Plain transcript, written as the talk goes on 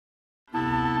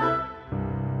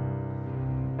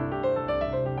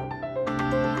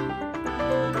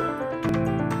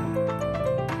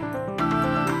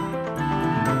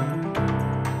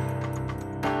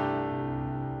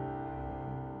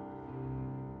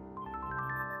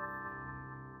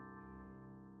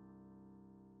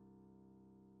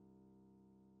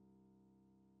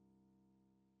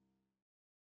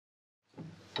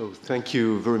So thank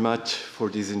you very much for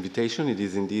this invitation. It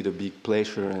is indeed a big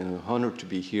pleasure and an honor to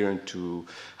be here and to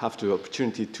have the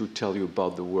opportunity to tell you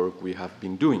about the work we have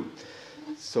been doing.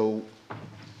 So let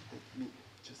me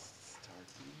just start.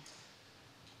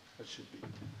 That should be.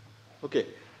 Okay.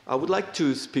 I would like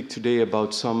to speak today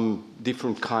about some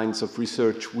different kinds of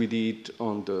research we did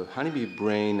on the honeybee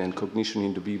brain and cognition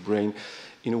in the bee brain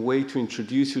in a way to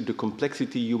introduce you the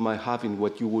complexity you might have in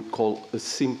what you would call a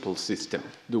simple system.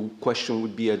 The question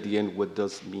would be at the end, what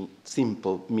does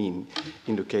simple mean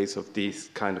in the case of this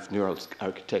kind of neural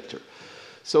architecture?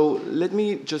 So let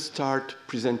me just start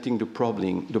presenting the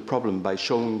problem by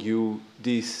showing you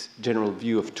this general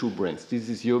view of two brains. This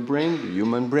is your brain, the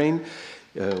human brain,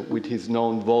 with his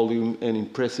known volume and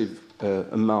impressive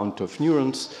amount of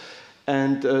neurons.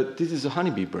 And this is a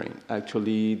honeybee brain.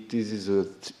 Actually, this is a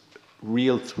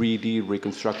real 3D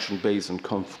reconstruction based on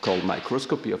called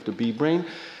microscopy of the bee brain.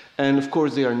 And of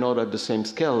course, they are not at the same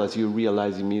scale as you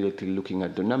realize immediately looking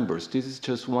at the numbers. This is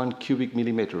just 1 cubic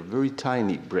millimeter, very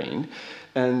tiny brain.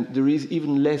 And there is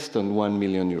even less than 1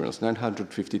 million neurons,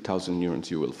 950,000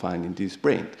 neurons you will find in this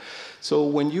brain. So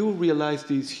when you realize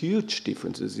these huge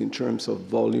differences in terms of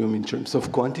volume, in terms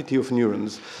of quantity of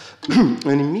neurons,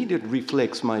 an immediate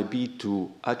reflex might be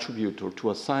to attribute or to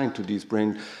assign to this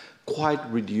brain quite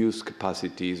reduced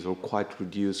capacities or quite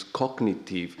reduced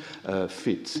cognitive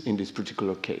fits in this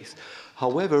particular case.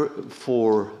 However,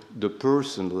 for the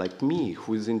person like me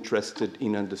who is interested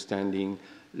in understanding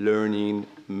learning,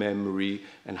 memory,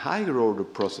 and higher order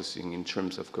processing in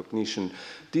terms of cognition,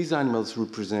 these animals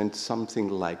represent something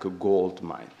like a gold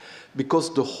mine.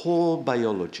 Because the whole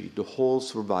biology, the whole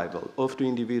survival of the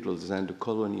individuals and the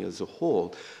colony as a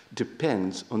whole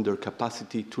depends on their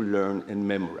capacity to learn and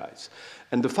memorize.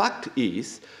 And the fact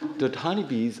is that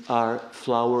honeybees are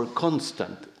flower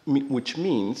constant, which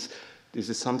means, this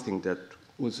is something that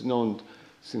was known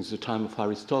since the time of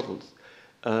Aristotle,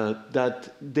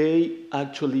 that they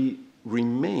actually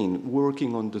remain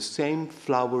working on the same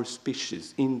flower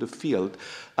species in the field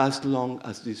as long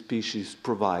as the species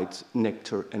provides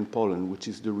nectar and pollen, which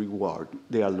is the reward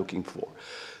they are looking for.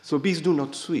 So bees do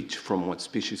not switch from one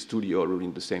species to the other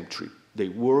in the same tree. They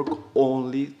work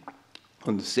only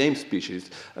on the same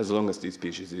species as long as this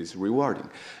species is rewarding.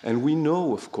 And we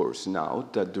know, of course, now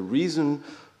that the reason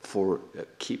for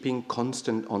keeping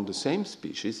constant on the same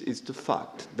species is the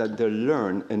fact that they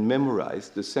learn and memorize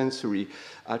the sensory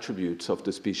attributes of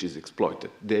the species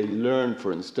exploited. They learn,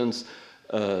 for instance,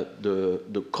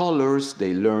 the colors,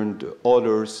 they learn the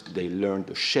odors, they learn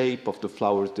the shape of the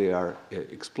flowers they are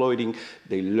exploiting,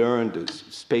 they learn the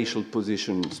spatial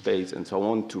position in space and so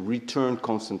on to return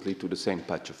constantly to the same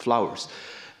patch of flowers.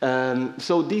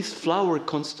 So this flower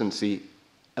constancy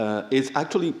is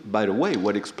actually, by the way,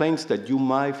 what explains that you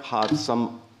might have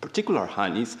some particular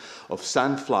honeys of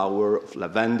sunflower, of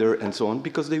lavender, and so on,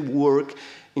 because they work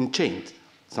in chains,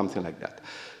 something like that.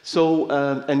 So,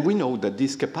 and we know that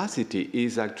this capacity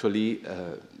is actually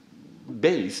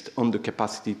based on the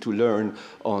capacity to learn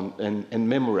on and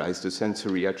memorize the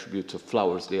sensory attributes of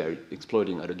flowers they are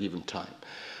exploiting at a given time.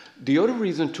 The other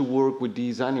reason to work with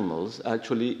these animals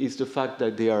actually is the fact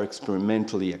that they are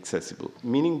experimentally accessible,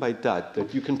 meaning by that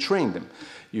you can train them.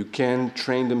 You can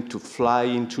train them to fly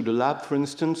into the lab, for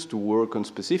instance, to work on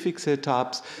specific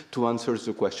setups, to answer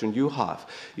the question you have.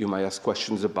 You might ask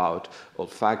questions about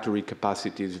olfactory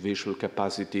capacities, visual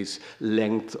capacities,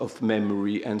 length of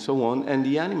memory, and so on, and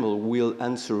the animal will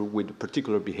answer with a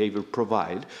particular behavior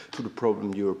provided to the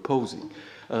problem you're posing.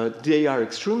 They are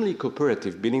extremely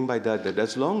cooperative, meaning by that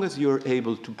as long as you're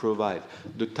able to provide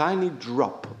the tiny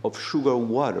drop of sugar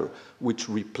water which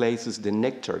replaces the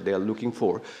nectar they are looking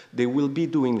for, they will be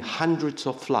doing hundreds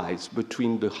of flights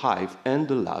between the hive and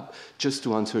the lab just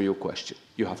to answer your question.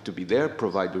 You have to be there,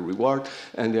 provide the reward,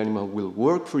 and the animal will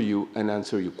work for you and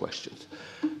answer your questions.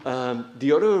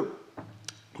 The other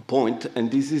point,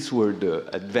 and this is where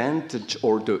the advantage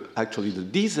or actually the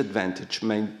disadvantage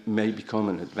may become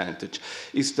an advantage,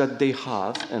 is that they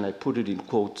have, and I put it in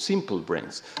quote, simple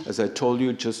brains. As I told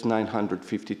you, just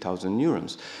 950,000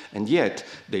 neurons. And yet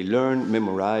they learn,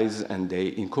 memorize, and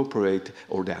they incorporate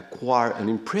or they acquire an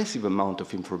impressive amount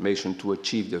of information to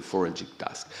achieve their forensic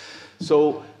task.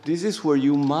 So this is where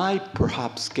you might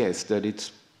perhaps guess that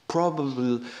it's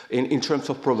probable, in terms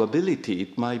of probability,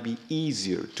 it might be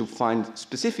easier to find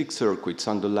specific circuits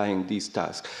underlying these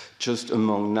tasks just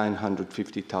among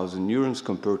 950,000 neurons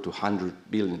compared to 100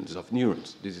 billions of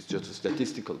neurons. This is just a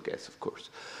statistical guess, of course.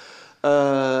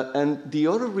 And the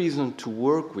other reason to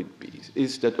work with bees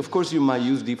is that, of course, you might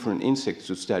use different insects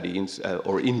to study,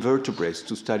 or invertebrates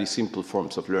to study simple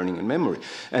forms of learning and memory.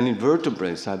 And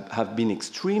invertebrates have been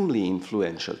extremely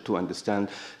influential to understand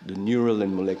the neural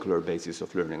and molecular basis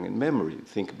of learning and memory.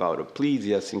 Think about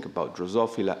Aplysia, think about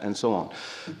Drosophila, and so on.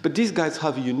 But these guys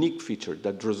have a unique feature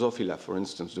that Drosophila, for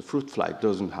instance, the fruit fly,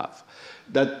 doesn't have.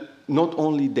 That not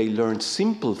only they learn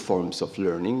simple forms of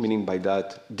learning, meaning by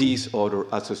that these other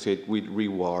associate with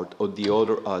reward or the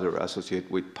other associate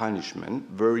with punishment,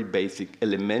 very basic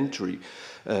elementary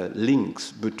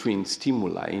links between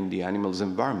stimuli in the animal's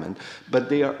environment, but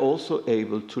they are also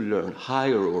able to learn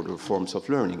higher order forms of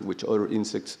learning, which other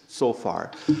insects so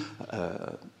far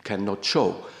cannot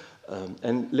show.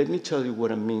 And let me tell you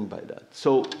what I mean by that.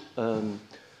 So,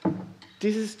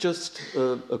 this is just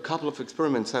a couple of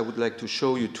experiments I would like to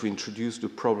show you to introduce the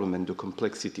problem and the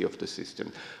complexity of the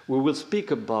system. We will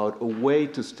speak about a way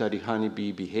to study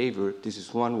honeybee behavior. This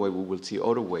is one way. We will see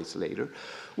other ways later,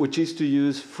 which is to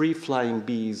use free-flying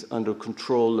bees under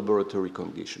controlled laboratory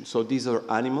conditions. So these are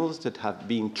animals that have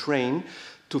been trained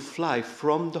to fly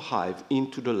from the hive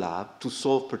into the lab to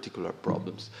solve particular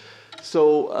problems.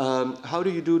 So how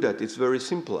do you do that? It's very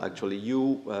simple, actually.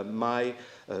 You might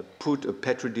put a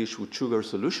petri dish with sugar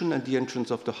solution at the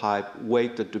entrance of the hive,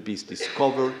 wait that the bees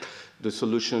discover the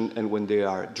solution, and when they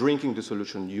are drinking the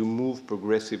solution, you move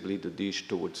progressively the dish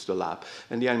towards the lab.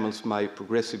 And the animals might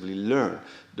progressively learn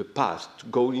the path to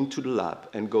go into the lab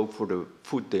and go for the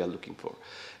food they are looking for.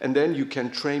 And then you can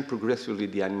train progressively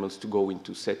the animals to go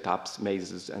into setups,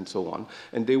 mazes, and so on.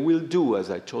 And they will do,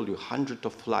 as I told you, hundreds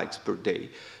of flights per day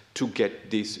to get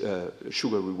this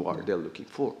sugar reward they're looking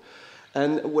for.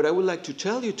 And what I would like to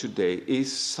tell you today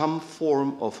is some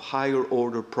form of higher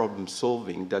order problem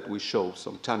solving that we showed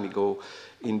some time ago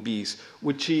in bees,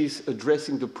 which is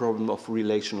addressing the problem of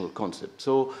relational concepts.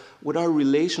 So what are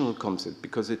relational concepts?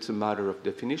 Because it's a matter of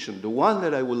definition. The one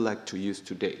that I would like to use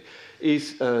today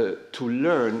is to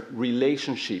learn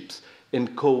relationships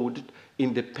encoded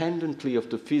independently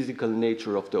of the physical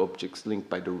nature of the objects linked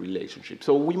by the relationship.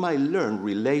 So we might learn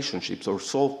relationships or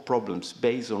solve problems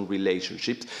based on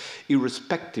relationships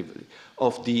irrespectively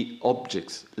of the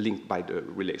objects linked by the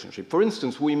relationship. For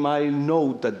instance, we might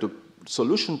know that the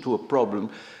solution to a problem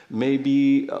may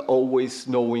be always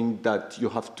knowing that you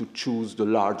have to choose the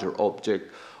larger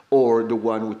object or the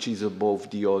one which is above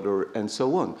the other, and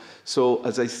so on. So,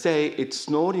 as I say, it's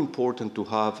not important to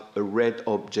have a red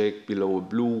object below a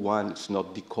blue one. It's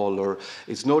not the color.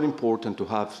 It's not important to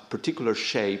have particular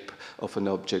shape of an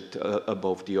object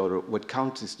above the other. What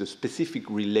counts is the specific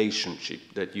relationship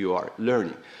that you are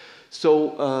learning.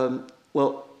 So,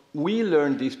 well, we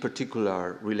learn these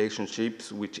particular relationships,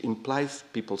 which implies,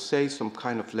 people say, some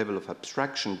kind of level of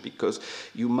abstraction, because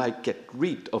you might get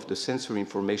rid of the sensory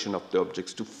information of the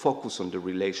objects to focus on the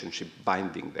relationship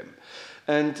binding them.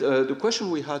 And the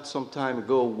question we had some time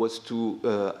ago was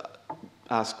to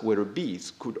ask whether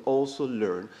bees could also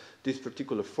learn this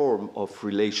particular form of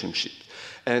relationship.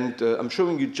 And I'm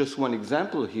showing you just one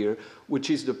example here,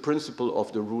 which is the principle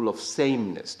of the rule of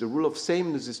sameness. The rule of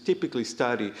sameness is typically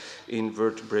studied in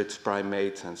vertebrates,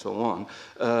 primates, and so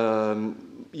on,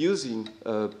 using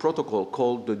a protocol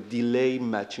called the delay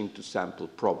matching to sample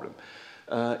problem.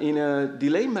 In a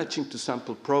delay matching to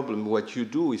sample problem, what you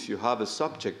do is you have a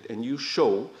subject and you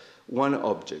show one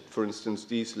object, for instance,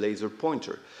 this laser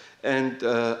pointer. And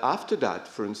after that,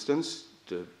 for instance,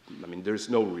 there's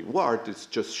no reward, it's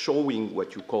just showing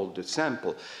what you call the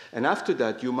sample. And after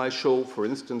that, you might show, for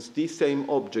instance, this same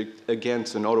object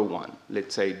against another one.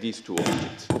 Let's say these two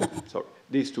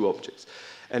objects.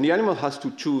 And the animal has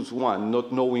to choose one,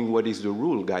 not knowing what is the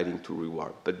rule guiding to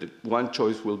reward, but the one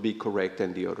choice will be correct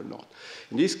and the other not.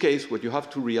 In this case, what you have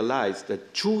to realize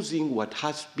that choosing what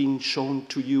has been shown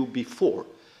to you before,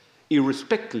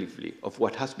 irrespectively of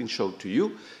what has been shown to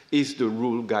you, is the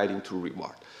rule guiding to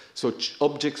reward. So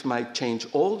objects might change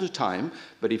all the time,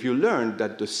 but if you learn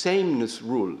that the sameness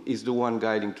rule is the one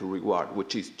guiding to reward,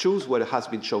 which is choose what has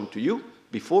been shown to you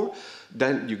before,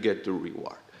 then you get the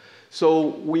reward. So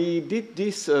we did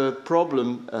this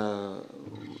problem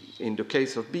in the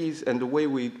case of bees, and the way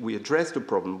we addressed the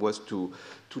problem was to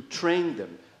train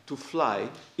them to fly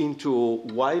into a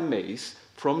Y maze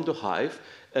from the hive,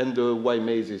 and the Y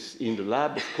maze is in the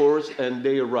lab, of course, and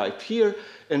they arrive here,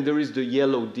 and there is the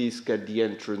yellow disc at the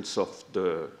entrance of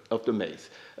the maze.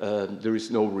 There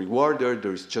is no reward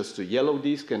there is just a yellow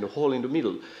disc and a hole in the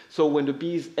middle. So when the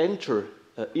bees enter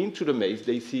into the maze,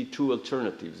 they see two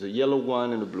alternatives, a yellow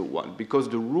one and a blue one. Because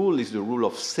the rule is the rule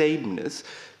of sameness,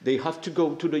 they have to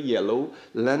go to the yellow,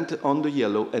 land on the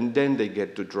yellow, and then they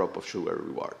get the drop of sugar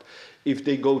reward. If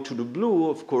they go to the blue,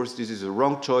 of course, this is a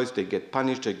wrong choice. They get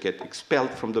punished, they get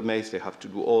expelled from the maze, they have to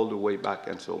go all the way back,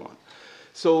 and so on.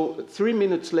 So 3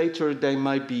 minutes later, they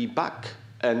might be back.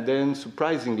 And then,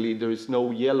 surprisingly, there is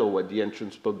no yellow at the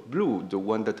entrance, but blue, the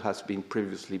one that has been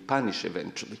previously punished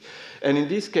eventually. And in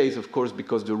this case, of course,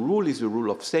 because the rule is the rule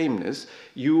of sameness,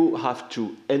 you have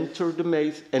to enter the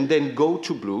maze and then go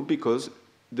to blue, because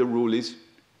the rule is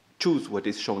choose what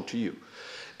is shown to you.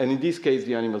 And in this case,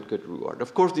 the animals get reward.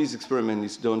 Of course, this experiment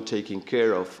is done taking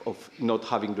care of not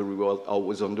having the reward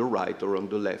always on the right or on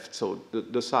the left. So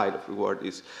the side of reward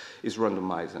is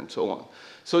randomized and so on.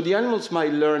 So the animals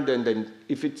might learn then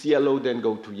if it's yellow, then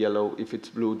go to yellow. If it's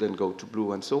blue, then go to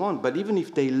blue, and so on. But even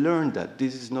if they learn that,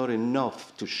 this is not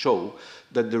enough to show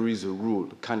that there is a rule,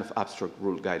 a kind of abstract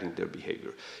rule guiding their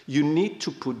behavior. You need to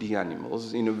put the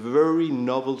animals in a very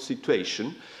novel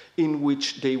situation in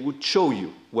which they would show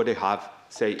you what they have,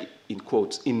 say, in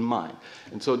quotes, in mind.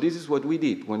 And so this is what we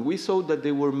did. When we saw that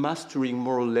they were mastering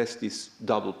more or less this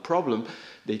double problem,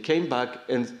 they came back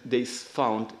and they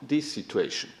found this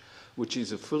situation, which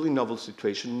is a fully novel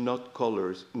situation, not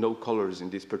colors, no colors in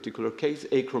this particular case,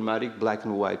 achromatic, black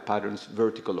and white patterns,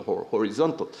 vertical or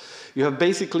horizontal. You have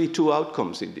basically two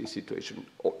outcomes in this situation.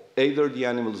 Either the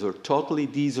animals are totally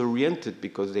disoriented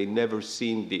because they never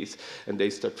seen this and they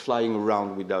start flying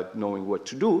around without knowing what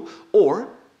to do, or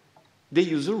they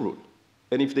use a rule.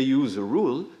 And if they use a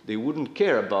rule, they wouldn't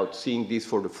care about seeing this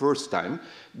for the first time.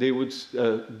 They would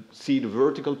see the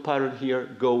vertical pattern here,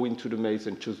 go into the maze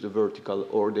and choose the vertical,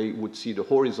 or they would see the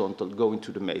horizontal, go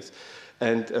into the maze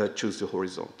and choose the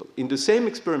horizontal. In the same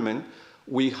experiment,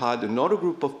 we had another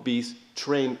group of bees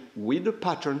trained with the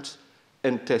patterns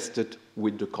and tested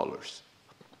with the colors.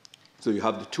 So you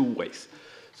have the two ways.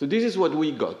 So this is what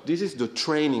we got. This is the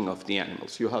training of the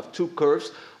animals. You have two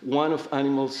curves, one of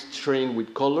animals trained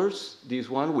with colors, this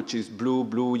one, which is blue,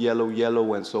 blue, yellow,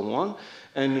 yellow, and so on,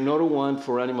 and another one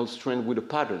for animals trained with the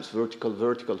patterns, vertical,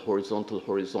 vertical, horizontal,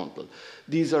 horizontal.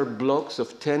 These are blocks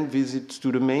of 10 visits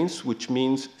to the maze, which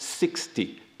means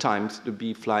 60 times the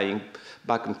bee flying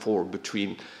back and forth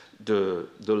between the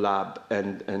lab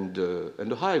and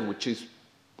the hive, which is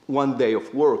 1 day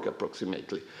of work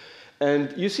approximately.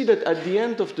 And you see that at the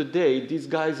end of the day, these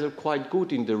guys are quite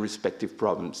good in their respective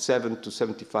problems. 7 to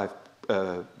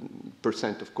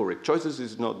 75% of correct choices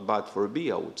is not bad for a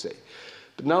bee, I would say.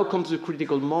 But now comes the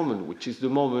critical moment, which is the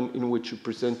moment in which you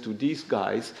present to these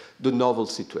guys the novel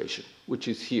situation, which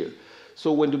is here.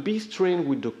 So when the bees trained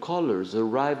with the colors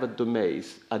arrive at the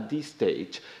maze at this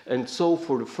stage, and so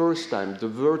for the first time, the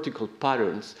vertical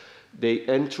patterns, they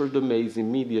enter the maze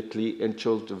immediately and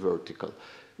chose the vertical.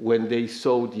 When they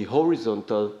saw the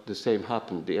horizontal, the same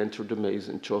happened. They entered the maze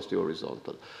and chose the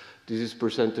horizontal. This is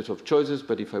percentage of choices,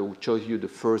 but if I would show you the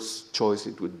first choice,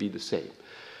 it would be the same.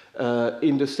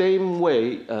 In the same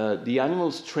way, the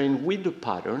animals trained with the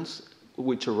patterns,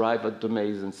 which arrive at the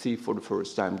maze and see for the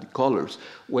first time the colors.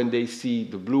 When they see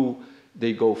the blue,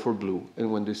 they go for blue.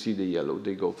 And when they see the yellow,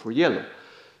 they go for yellow.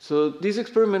 So this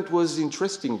experiment was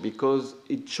interesting because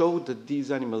it showed that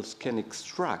these animals can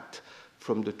extract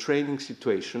from the training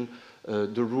situation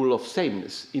the rule of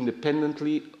sameness,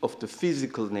 independently of the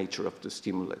physical nature of the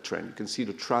stimuli trained. You can see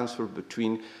the transfer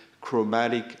between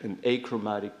chromatic and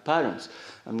achromatic patterns.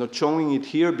 I'm not showing it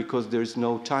here because there is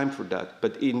no time for that,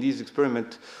 but in this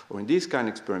experiment, or in this kind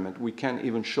of experiment, we can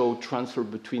even show transfer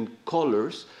between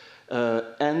colors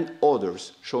and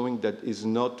others, showing that is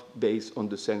not based on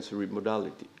the sensory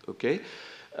modality, okay?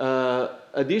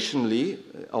 Additionally,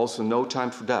 also no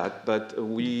time for that, but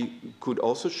we could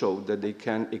also show that they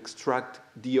can extract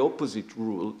the opposite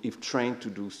rule if trained to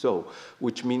do so,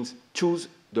 which means choose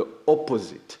the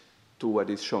opposite to what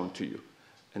is shown to you.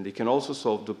 And they can also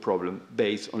solve the problem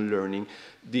based on learning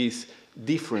this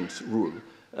difference rule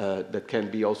that can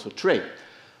be also trained.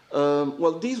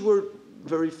 Well, these were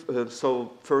very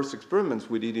first experiments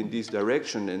we did in this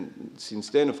direction, and since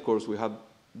then, of course, we have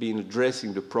been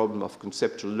addressing the problem of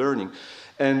conceptual learning.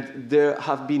 And there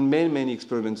have been many, many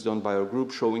experiments done by our group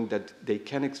showing that they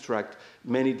can extract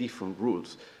many different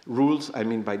rules. Rules, I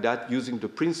mean by that, using the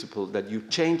principle that you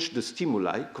change the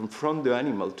stimuli, confront the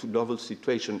animal to novel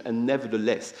situation, and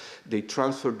nevertheless, they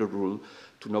transfer the rule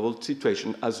to novel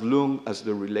situation as long as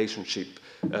the relationship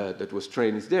that was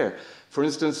trained is there. For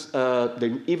instance,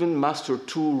 they even master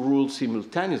two rules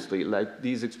simultaneously, like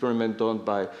this experiment done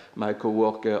by my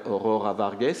coworker Aurora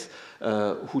Vargas,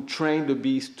 who trained the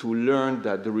bees to learn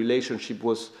that the relationship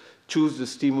was choose the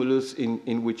stimulus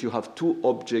in which you have two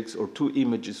objects or two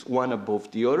images, one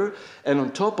above the other, and on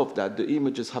top of that, the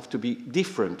images have to be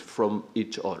different from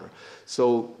each other.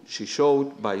 So she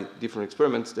showed by different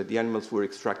experiments that the animals were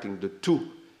extracting the two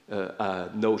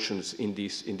notions in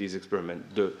this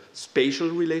experiment, the spatial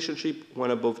relationship,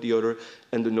 one above the other,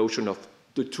 and the notion of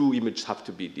the two images have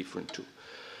to be different too.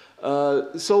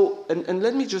 And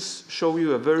let me just show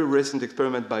you a very recent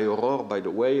experiment by Aurore, by the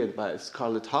way, and by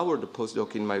Scarlett Howard, a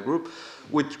postdoc in my group,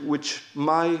 which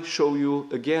might show you,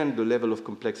 again, the level of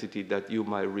complexity that you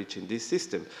might reach in this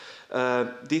system.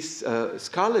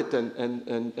 Scarlett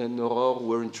and Aurore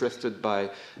were interested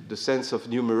by the sense of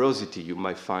numerosity you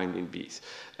might find in bees.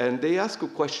 And they asked a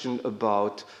question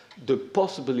about the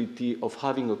possibility of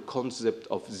having a concept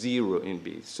of zero in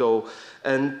bees. So,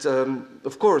 and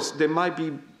of course, there might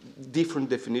be different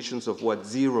definitions of what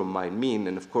zero might mean,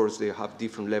 and of course they have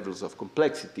different levels of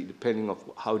complexity depending on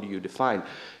how do you define.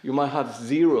 You might have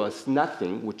zero as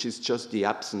nothing, which is just the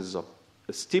absence of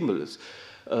a stimulus.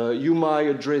 You might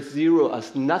address zero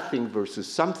as nothing versus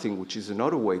something, which is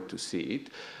another way to see it.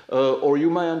 Or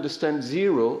you might understand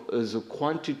zero as a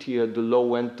quantity at the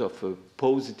low end of a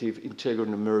positive integral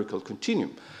numerical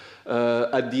continuum.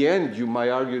 At the end, you might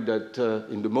argue that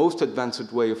in the most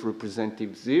advanced way of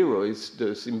representing zero is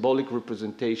the symbolic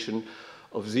representation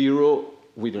of zero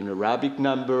with an Arabic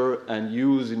number and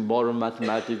used in modern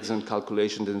mathematics and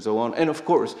calculations and so on. And of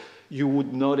course, you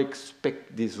would not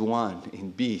expect this one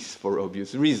in bees for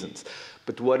obvious reasons.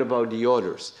 But what about the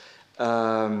others?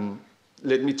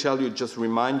 Let me tell you, just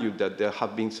remind you that there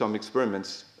have been some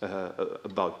experiments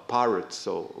about parrots,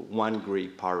 so one gray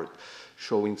parrot,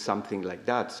 showing something like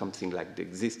that, something like the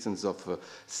existence of a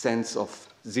sense of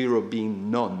zero being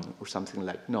none, or something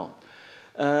like none.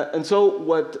 And so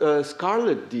what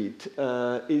Scarlett did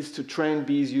is to train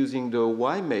bees using the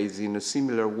Y maze in a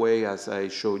similar way as I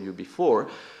showed you before.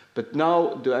 But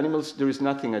now the animals, there is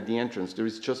nothing at the entrance. There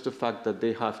is just the fact that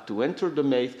they have to enter the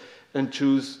maze and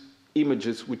choose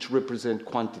images which represent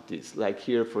quantities, like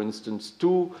here, for instance,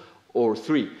 2 or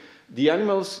 3. The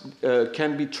animals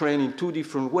can be trained in two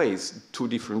different ways, two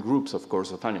different groups, of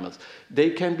course, of animals.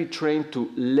 They can be trained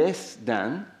to less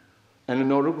than, and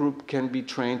another group can be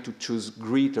trained to choose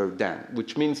greater than,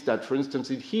 which means that, for instance,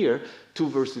 in here, 2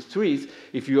 versus 3,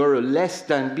 if you are a less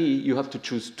than B, you have to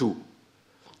choose 2.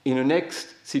 In the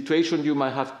next situation, you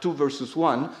might have 2 versus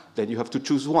 1, then you have to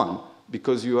choose 1,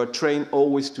 because you are trained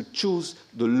always to choose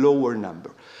the lower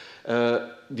number.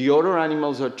 The other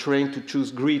animals are trained to choose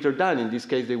greater than. In this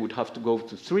case, they would have to go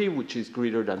to 3, which is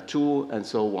greater than 2, and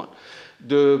so on.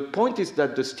 The point is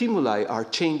that the stimuli are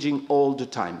changing all the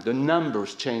time. The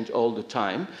numbers change all the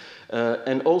time,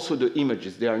 and also the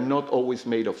images. They are not always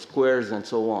made of squares and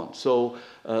so on. So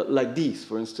like these,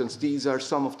 for instance, these are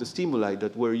some of the stimuli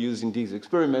that were used in this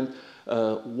experiment.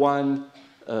 1,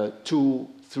 2,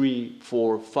 3,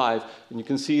 4, 5, and you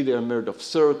can see they are made of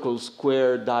circles,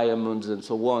 square, diamonds, and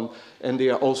so on, and they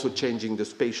are also changing the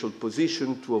spatial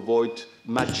position to avoid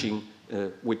matching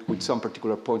with some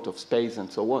particular point of space and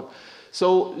so on.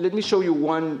 So let me show you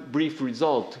one brief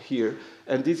result here,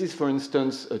 and this is, for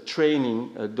instance, a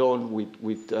training done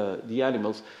with the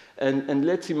animals. And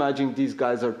let's imagine these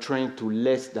guys are trained to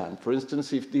less than. For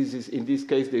instance, if this is, in this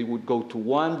case, they would go to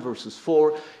 1 versus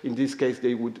 4. In this case,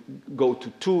 they would go to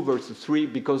 2 versus 3,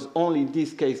 because only in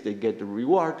this case they get the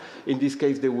reward. In this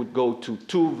case, they would go to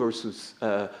 2 versus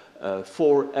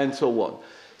 4, and so on.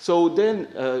 So then,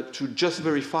 to just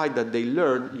verify that they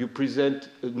learn, you present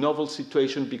a novel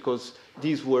situation, because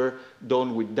these were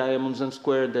done with diamonds and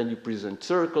squares, then you present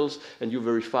circles, and you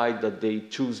verify that they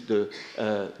choose the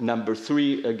number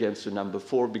 3 against the number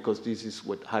 4, because this is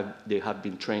what they have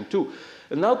been trained to.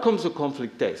 And now comes a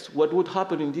conflict test. What would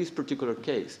happen in this particular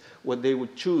case? What they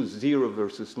would choose 0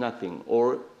 versus nothing,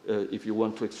 or if you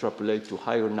want to extrapolate to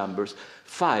higher numbers,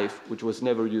 5, which was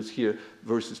never used here,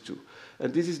 versus 2.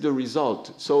 And this is the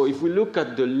result. So if we look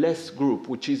at the less group,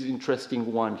 which is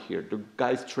interesting one here, the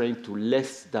guys trained to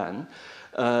less than,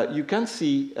 you can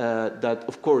see that,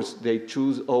 of course, they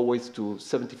choose always to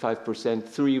 75%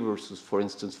 3 versus, for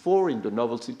instance, 4 in the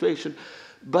novel situation.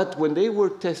 But when they were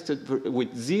tested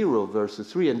with 0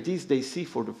 versus 3, and these they see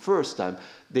for the first time,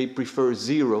 they prefer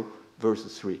 0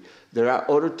 versus 3. There are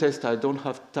other tests, I don't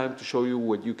have time to show you,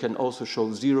 where you can also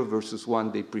show 0 versus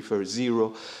 1, they prefer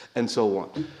 0, and so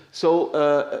on. So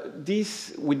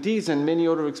with these and many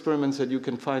other experiments that you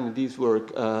can find in this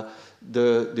work,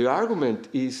 the argument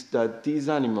is that these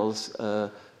animals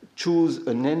choose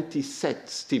an empty set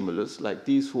stimulus, like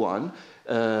this one,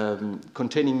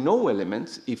 containing no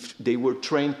elements, if they were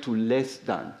trained to less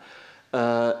than.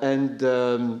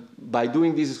 By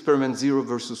doing these experiments, 0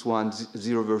 versus 1,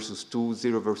 0 versus 2,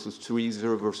 0 versus 3,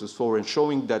 0 versus 4, and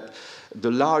showing that the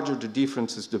larger the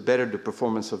differences, the better the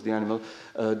performance of the animal,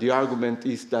 the argument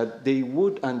is that they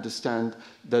would understand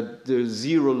that the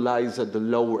 0 lies at the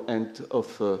lower end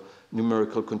of a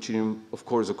numerical continuum, of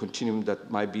course a continuum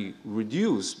that might be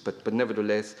reduced, but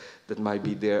nevertheless that might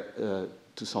be there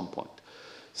to some point.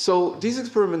 So these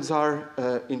experiments are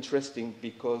interesting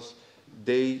because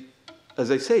they,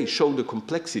 as I say, show the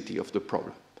complexity of the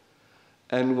problem.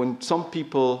 And when some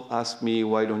people ask me,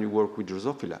 why don't you work with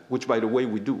Drosophila? Which, by the way,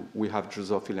 we do. We have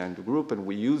Drosophila in the group, and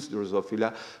we use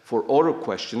Drosophila for other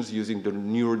questions using the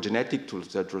neurogenetic tools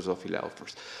that Drosophila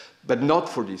offers. But not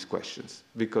for these questions,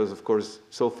 because, of course,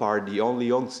 so far, the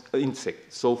only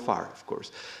insect, so far, of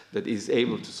course, that is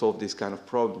able to solve this kind of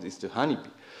problem is the honeybee.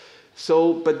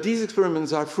 So, but these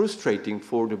experiments are frustrating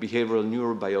for the behavioral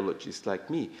neurobiologists like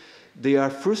me. They are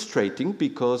frustrating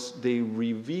because they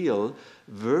reveal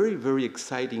very, very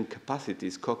exciting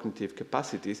capacities, cognitive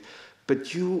capacities,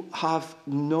 but you have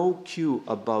no clue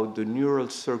about the neural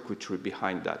circuitry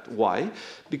behind that. Why?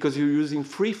 Because you're using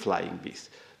free-flying bees.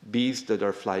 Bees that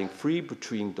are flying free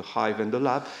between the hive and the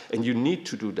lab, and you need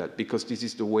to do that because this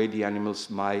is the way the animals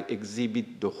might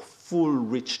exhibit the full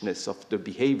richness of the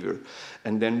behavior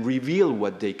and then reveal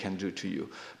what they can do to you.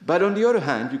 But on the other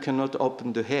hand, you cannot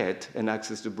open the head and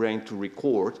access the brain to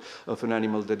record of an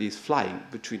animal that is flying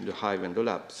between the hive and the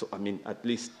lab. So, I mean, at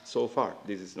least so far,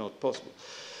 this is not possible.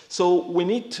 So we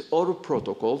need other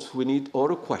protocols, we need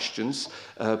other questions,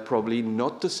 probably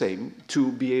not the same,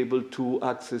 to be able to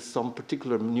access some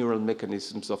particular neural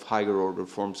mechanisms of higher order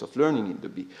forms of learning in the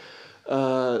bee.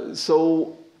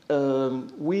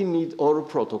 We need other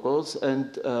protocols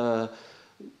and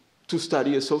to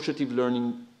study associative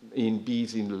learning in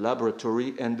bees in the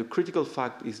laboratory, and the critical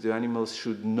fact is the animals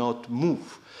should not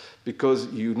move, because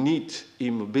you need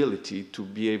immobility to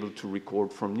be able to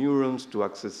record from neurons, to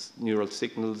access neural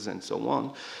signals, and so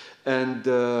on. And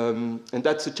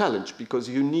that's a challenge, because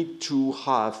you need to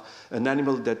have an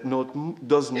animal that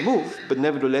doesn't move, but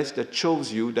nevertheless that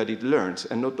shows you that it learns.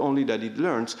 And not only that it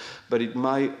learns, but it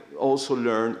might also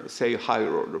learn, say, a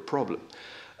higher order problem.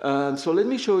 So let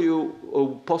me show you a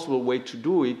possible way to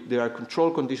do it. There are control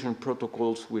condition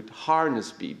protocols with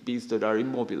harness bees that are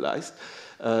immobilized.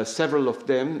 Several of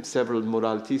them, several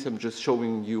modalities. I'm just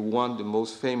showing you one, the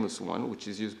most famous one, which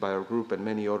is used by our group and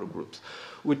many other groups,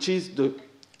 which is the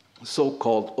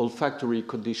so-called olfactory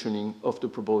conditioning of the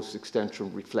proboscis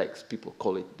extension reflex. People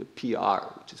call it the PR,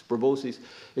 which is proboscis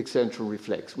extension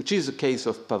reflex, which is a case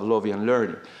of Pavlovian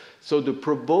learning. So the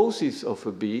proboscis of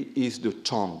a bee is the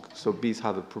tongue. So bees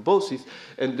have a proboscis,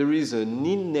 and there is an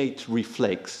innate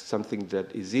reflex, something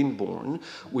that is inborn,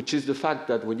 which is the fact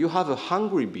that when you have a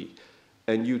hungry bee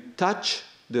and you touch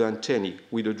the antennae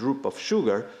with a drop of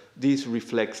sugar, this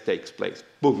reflex takes place.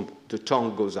 Boom, the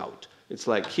tongue goes out. It's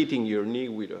like hitting your knee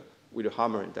with a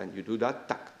hammer, and then you do that,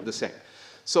 tack, the same.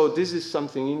 So this is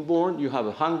something inborn. You have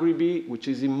a hungry bee, which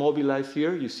is immobilized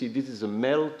here. You see this is a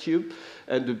metal tube,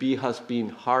 and the bee has been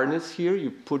harnessed here.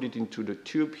 You put it into the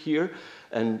tube here,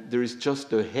 and there is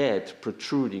just a head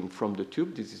protruding from the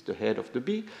tube. This is the head of the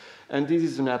bee. And this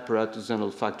is an apparatus, an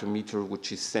olfactometer,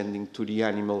 which is sending to the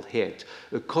animal head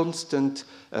a constant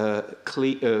airflow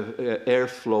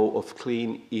of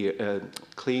clean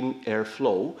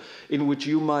airflow, in which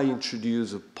you might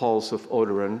introduce a pulse of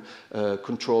odorant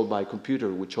controlled by computer,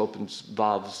 which opens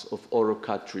valves of odor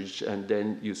cartridge, and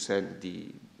then you send the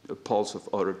pulse of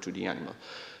odor to the animal.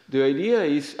 The idea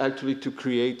is actually to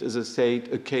create, as I said,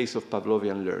 a case of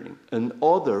Pavlovian learning. An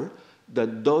odor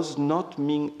that does not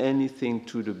mean anything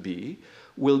to the bee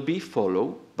will be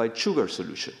followed by sugar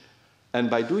solution. And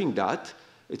by doing that,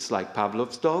 it's like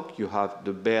Pavlov's dog. You have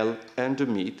the bell and the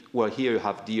meat. Well, here you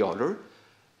have the odor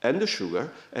and the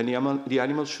sugar, and the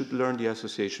animal should learn the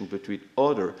association between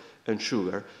odor and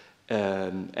sugar.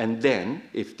 And then,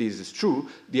 if this is true,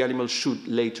 the animal should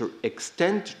later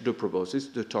extend the proboscis,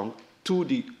 the tongue, to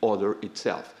the odor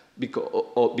itself,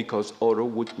 because odor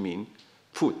would mean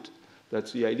food.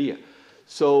 That's the idea.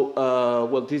 So,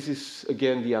 well, this is,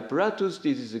 again, the apparatus.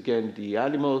 This is, again, the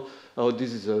animal. Oh,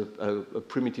 this is a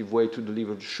primitive way to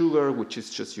deliver the sugar, which is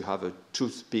just you have a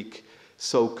toothpick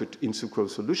soaked in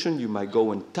sucrose solution. You might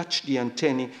go and touch the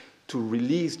antennae to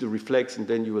release the reflex, and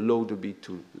then you allow the bee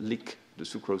to lick the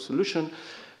sucrose solution.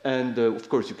 And, of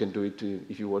course, you can do it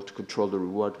if you want to control the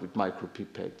reward with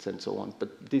micropipettes and so on.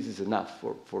 But this is enough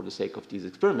for the sake of this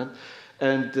experiment.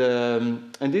 And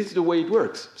this is the way it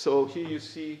works. So here you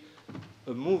see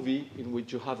a movie in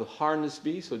which you have a harness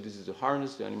bee. So this is a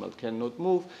harness, the animal cannot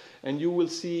move. And you will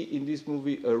see in this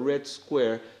movie a red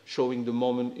square showing the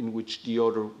moment in which the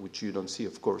odor, which you don't see,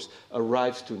 of course,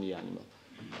 arrives to the animal.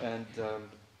 And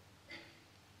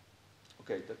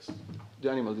okay, the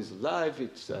animal is alive.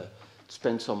 It's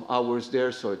spent some hours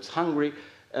there, so it's hungry.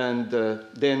 And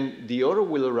then the odor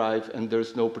will arrive, and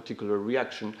there's no particular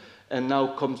reaction. And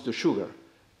now comes the sugar.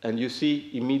 And you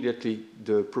see immediately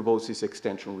the proboscis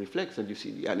extension reflex, and you see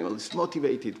the animal is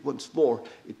motivated once more,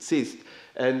 it ceased.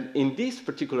 And in this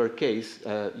particular case,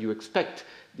 you expect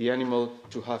the animal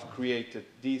to have created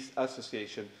this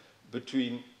association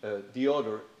between the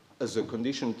odor as a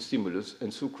conditioned stimulus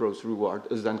and sucrose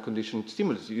reward as an unconditioned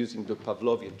stimulus, using the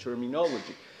Pavlovian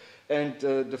terminology. And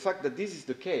the fact that this is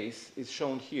the case is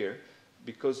shown here,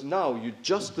 because now you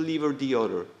just deliver the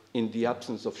odor in the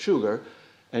absence of sugar,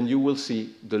 and you will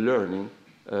see the learning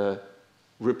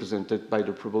represented by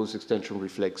the proboscis extension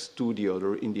reflex to the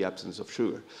odor in the absence of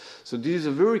sugar. So this is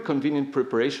a very convenient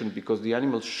preparation because the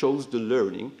animal shows the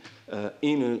learning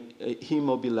in a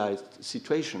immobilized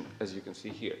situation, as you can see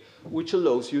here, which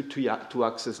allows you to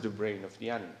access the brain of the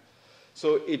animal.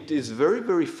 So it is very,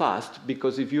 very fast,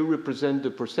 because if you represent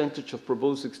the percentage of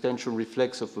proboscis extension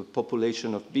reflex of a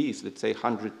population of bees, let's say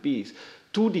 100 bees,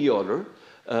 to the odor,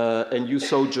 and you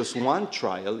saw just one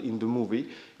trial in the movie,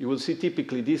 you will see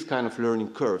typically these kind of learning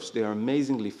curves. They are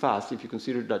amazingly fast. If you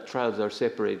consider that trials are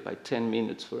separated by 10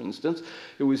 minutes, for instance,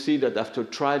 you will see that after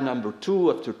trial number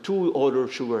 2, after 2 odor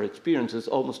sugar experiences,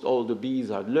 almost all the bees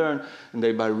are learned, and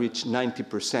they might reach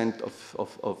 90%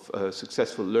 of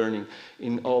successful learning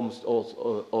in almost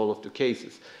all of the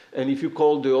cases. And if you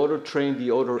call the odor train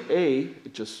the odor A,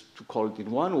 just to call it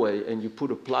in one way, and you put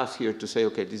a plus here to say,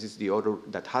 okay, this is the odor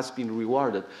that has been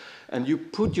rewarded, and you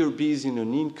put your bees in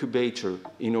an incubator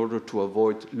in order to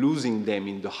avoid losing them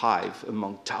in the hive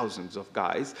among thousands of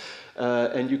guys,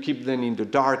 and you keep them in the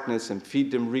darkness and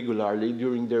feed them regularly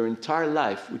during their entire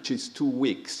life, which is 2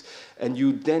 weeks, and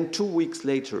you then 2 weeks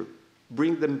later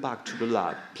bring them back to the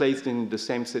lab, place them in the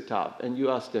same setup, and you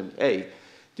ask them, hey,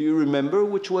 do you remember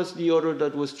which was the odor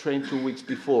that was trained 2 weeks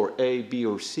before, A, B,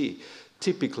 or C?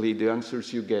 Typically, the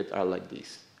answers you get are like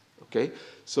this, okay?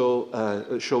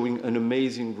 So showing an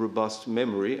amazing, robust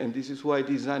memory, and this is why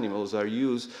these animals are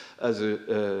used as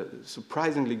a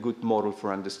surprisingly good model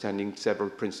for understanding several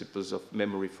principles of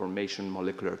memory formation,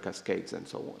 molecular cascades, and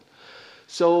so on.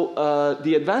 So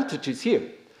the advantage is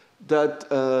here, that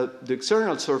the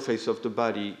external surface of the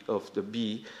body of the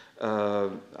bee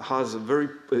has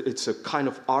it's a kind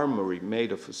of armory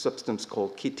made of a substance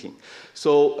called chitin.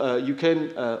 So you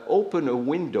can open a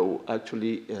window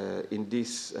actually in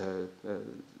this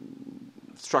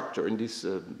structure, in this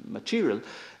material,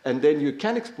 and then you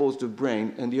can expose the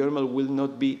brain, and the animal will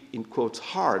not be, in quotes,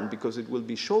 harmed, because it will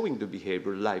be showing the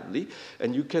behavior lively,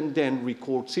 and you can then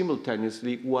record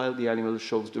simultaneously while the animal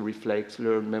shows the reflex,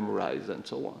 learn, memorize, and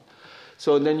so on.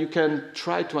 So then you can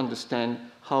try to understand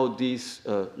how this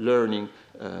learning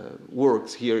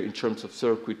works here in terms of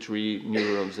circuitry,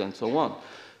 neurons, and so on.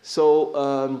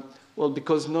 So, well,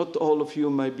 because not all of you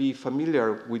might be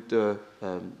familiar with the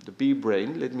bee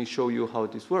brain, let me show you how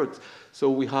this works. So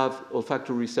we have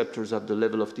olfactory receptors at the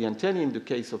level of the antennae. In the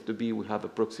case of the bee, we have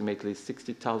approximately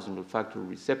 60,000 olfactory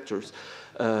receptors.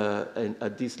 And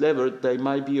at this level, they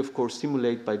might be, of course,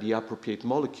 stimulated by the appropriate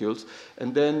molecules,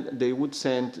 and then they would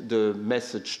send the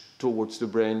message towards the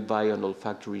brain via an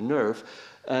olfactory nerve.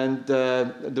 And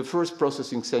the first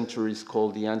processing center is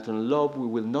called the antennal lobe. We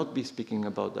will not be speaking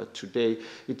about that today.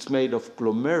 It's made of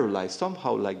glomeruli,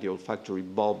 somehow like the olfactory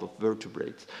bulb of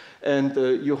vertebrates. And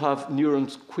you have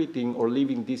neurons quitting or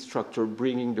leaving this structure,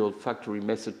 bringing the olfactory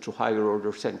message to higher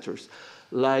order centers,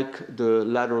 like the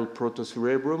lateral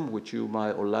protocerebrum, which you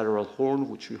might, or lateral horn,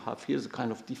 which you have here, is a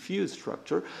kind of diffuse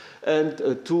structure, and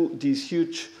to these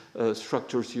huge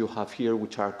structures you have here,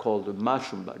 which are called the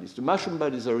mushroom bodies. The mushroom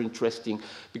bodies are interesting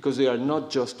because they are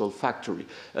not just olfactory.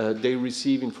 They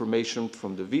receive information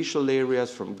from the visual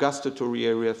areas, from gustatory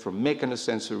areas, from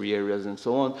mechanosensory areas, and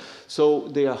so on. So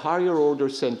they are higher order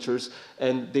centers,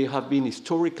 and they have been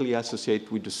historically associated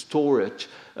with the storage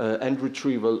and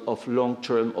retrieval of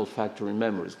long-term olfactory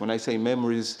memories. When I say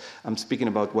memories, I'm speaking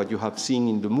about what you have seen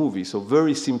in the movie. So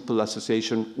very simple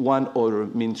association, one odor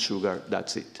means sugar,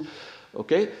 that's it.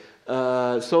 Okay?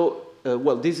 So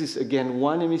well, this is again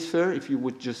one hemisphere. If you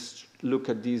would just look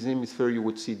at this hemisphere, you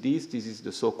would see this. This is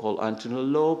the so-called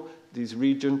antennal lobe, this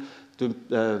region.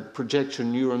 The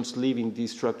projection neurons leaving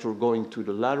this structure going to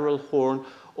the lateral horn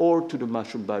or to the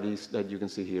mushroom bodies that you can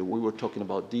see here. We were talking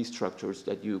about these structures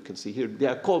that you can see here. They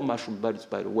are called mushroom bodies,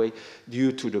 by the way,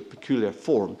 due to the peculiar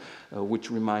form, which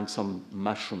reminds some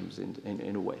mushrooms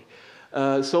in a way.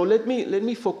 So let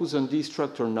me focus on this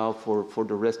structure now for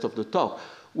the rest of the talk,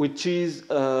 which is,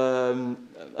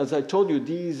 as I told you,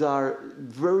 these are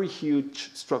very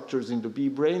huge structures in the bee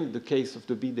brain. In the case of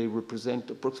the bee, they represent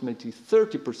approximately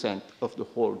 30% of the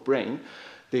whole brain.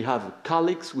 They have a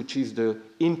calyx, which is the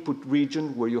input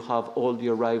region where you have all the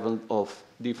arrival of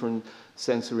different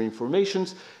sensory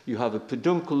informations. You have a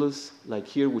pedunculus, like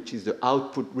here, which is the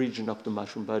output region of the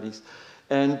mushroom bodies.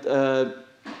 And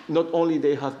not only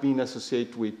they have been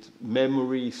associated with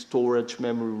memory storage,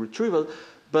 memory retrieval,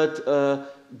 but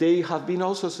they have been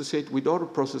also associated with other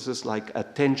processes like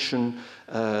attention,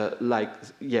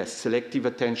 selective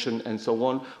attention and so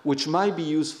on, which might be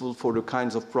useful for the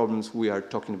kinds of problems we are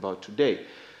talking about today.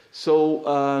 So,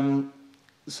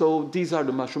 so these are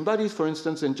the mushroom bodies, for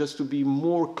instance, and just to be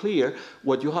more clear,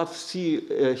 what you have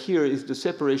here is the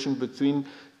separation between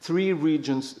three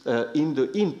regions in the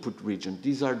input region.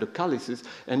 These are the calyces,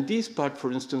 and this part,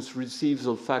 for instance, receives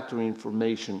olfactory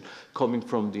information coming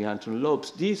from the antennal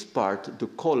lobes. This part, the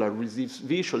collar, receives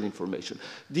visual information.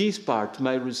 This part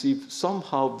might receive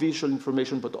somehow visual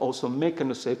information, but also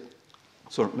mechanosensory,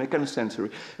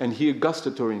 and here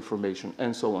gustatory information,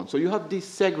 and so on. So you have these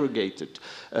segregated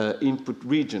input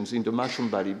regions in the mushroom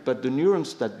body, but the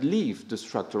neurons that leave the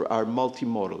structure are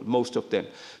multimodal, most of them,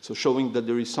 so showing that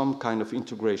there is some kind of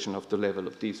integration of the level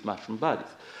of these mushroom bodies.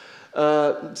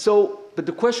 But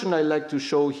the question I like to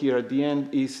show here at the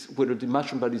end is whether the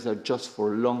mushroom bodies are just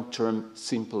for long-term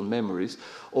simple memories,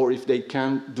 or if they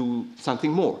can do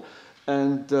something more.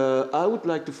 And I would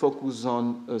like to focus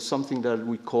on something that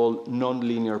we call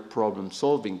nonlinear problem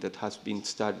solving that has been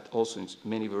studied also in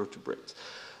many vertebrates.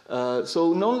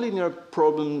 So nonlinear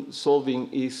problem solving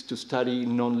is to study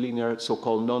nonlinear,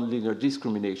 so-called nonlinear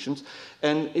discriminations,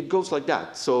 and it goes like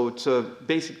that. So it's a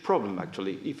basic problem,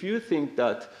 actually. If you think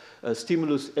that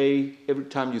stimulus A, every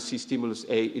time you see stimulus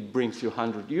A, it brings you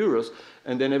 100 euros,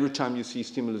 and then every time you see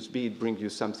stimulus B, it brings you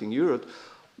something euros,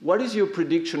 what is your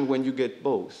prediction when you get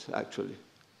both, actually?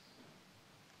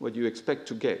 What do you expect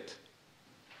to get?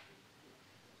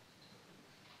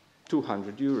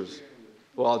 200 euros.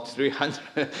 Well,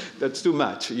 300, that's too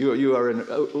much. You are an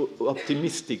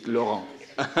optimistic, Laurent.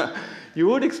 You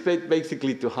would expect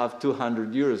basically to have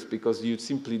 200 euros because you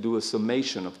simply do a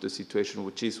summation of the situation,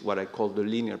 which is what I call the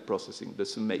linear processing, the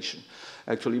summation,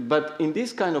 actually. But in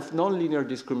this kind of nonlinear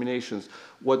discriminations,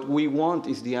 what we want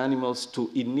is the animals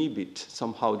to inhibit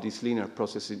somehow this linear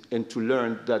processing and to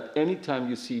learn that anytime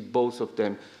you see both of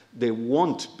them, they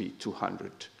won't be 200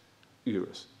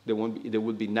 euros. There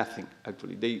will be nothing,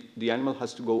 actually. The animal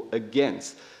has to go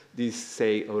against this,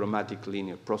 say, automatic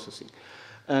linear processing.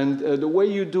 And the way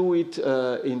you do it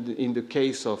in the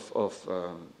case of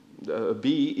a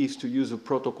bee is to use a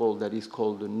protocol that is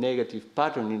called the negative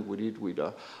patterning. We did with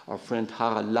our friend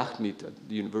Harald Lachmit at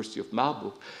the University of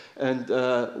Marburg. And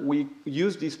we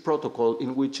use this protocol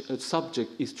in which a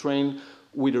subject is trained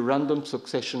with a random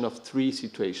succession of 3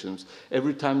 situations.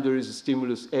 Every time there is a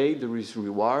stimulus A, there is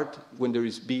reward. When there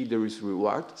is B, there is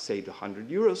reward, say the 100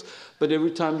 euros. But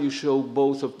every time you show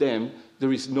both of them,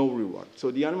 there is no reward.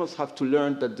 So the animals have to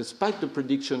learn that despite the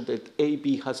prediction that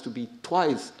AB has to be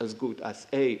twice as good as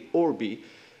A or B,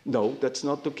 no, that's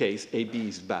not the case. AB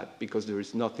is bad because there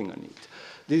is nothing on it.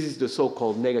 This is the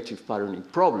so-called negative patterning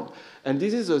problem. And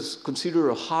this is considered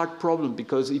a hard problem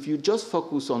because if you just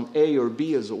focus on A or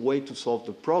B as a way to solve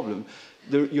the problem,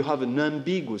 you have an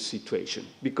ambiguous situation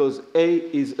because A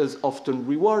is as often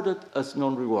rewarded as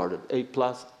non-rewarded, A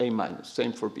plus, A minus,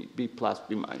 same for B, B plus,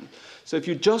 B minus. So if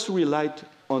you just rely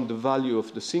on the value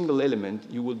of the single element,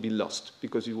 you will be lost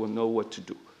because you won't know what to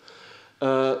do.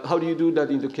 How do you do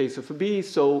that in the case of a bee?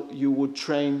 So you would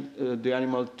train the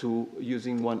animal to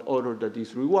using one odor that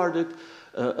is rewarded,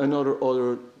 another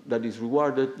odor that is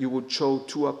rewarded. You would show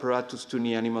 2 apparatus to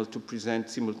the animal to present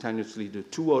simultaneously the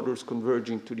 2 odors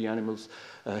converging to the animal's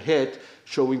head,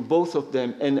 showing both of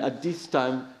them. And at this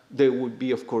time, there would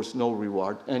be, of course, no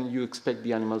reward. And you expect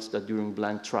the animals that during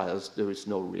blind trials, there is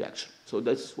no reaction. So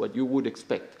that's what you would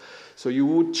expect. So you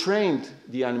would train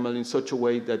the animal in such a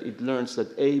way that it learns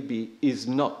that AB is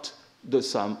not the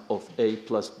sum of A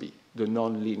plus B, the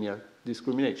nonlinear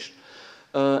discrimination.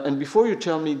 And before you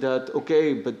tell me that,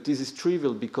 okay, but this is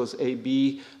trivial because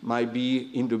AB might be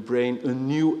in the brain a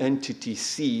new entity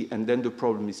C, and then the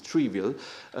problem is trivial,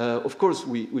 of course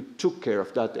we took care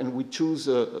of that, and we chose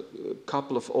a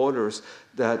couple of orders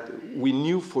that we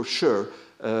knew for sure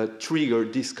trigger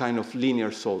this kind of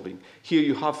linear solving. Here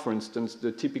you have, for instance,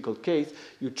 the typical case.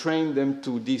 You train them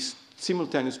to this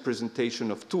simultaneous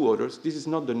presentation of two orders. This is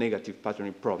not the negative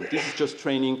patterning problem. This is just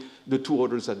training the two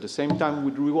orders at the same time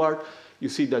with reward. You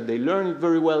see that they learn it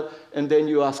very well, and then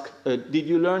you ask, did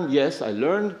you learn? Yes, I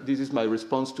learned. This is my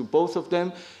response to both of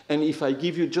them. And if I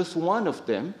give you just one of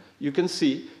them, you can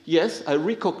see, yes, I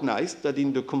recognize that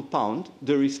in the compound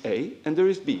there is A and there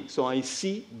is B. So I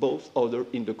see both orders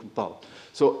in the compound.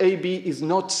 So AB is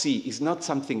not C, is not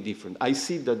something different. I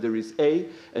see that there is A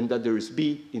and that there is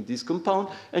B in this compound,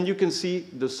 and you can see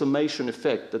the summation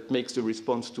effect that makes the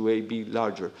response to AB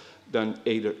larger than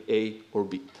either A or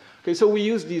B. Okay, so we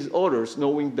use these orders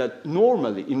knowing that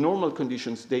normally, in normal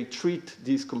conditions, they treat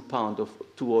this compound of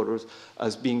two orders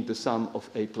as being the sum of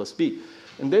A plus B.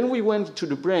 And then we went to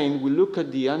the brain, we looked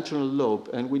at the antennal lobe,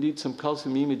 and we did some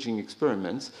calcium imaging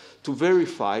experiments to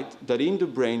verify that in the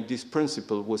brain this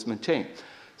principle was maintained.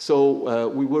 So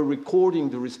we were recording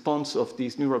the response of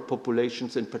these neural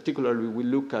populations, and particularly we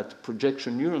look at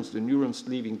projection neurons, the neurons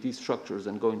leaving these structures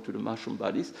and going to the mushroom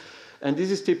bodies. And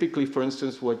this is typically, for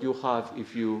instance, what you have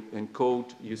if you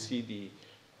encode, you see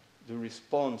the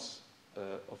response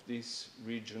of this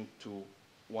region to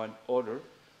one order.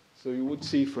 So you would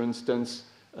see, for instance,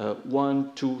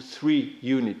 1, 2, 3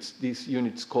 units, these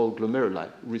units called glomeruli,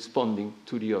 responding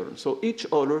to the order. So each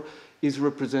order is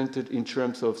represented in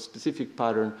terms of specific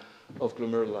pattern of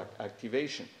glomerular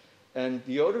activation. And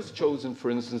the orders chosen,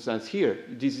 for instance, as here,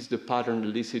 this is the pattern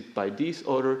elicited by this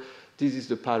order, this is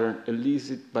the pattern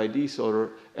elicited by this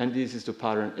order, and this is the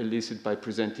pattern elicited by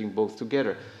presenting both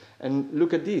together. And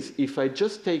look at this. If I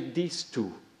just take these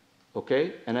two,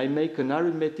 okay, and I make an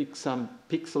arithmetic sum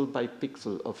pixel by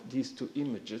pixel of these two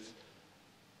images,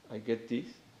 I get this,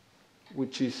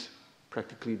 which is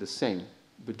practically the same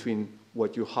between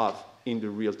what you have in the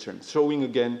real terms, showing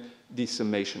again this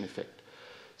summation effect.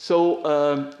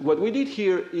 So what we did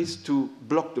here is to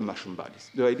block the mushroom bodies.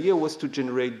 The idea was to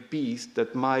generate bees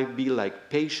that might be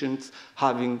like patients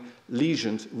having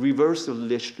lesions, reversal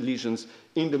lesions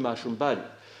in the mushroom body.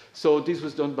 So this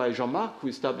was done by Jean-Marc, who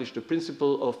established the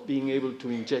principle of being able to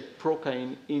inject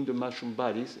procaine in the mushroom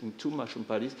bodies, in two mushroom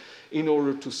bodies, in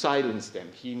order to silence them.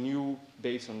 He knew,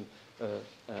 based on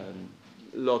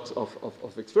lots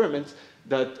of experiments,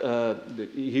 that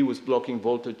he was blocking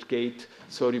voltage gate,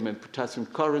 sodium and potassium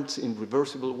currents in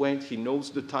reversible way. He knows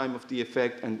the time of the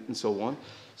effect and so on.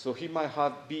 So he might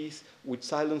have bees with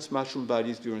silenced mushroom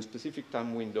bodies during a specific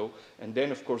time window. And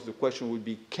then, of course, the question would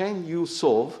be, can you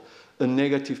solve a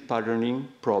negative patterning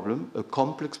problem, a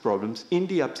complex problem, in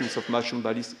the absence of mushroom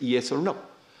bodies, yes or no?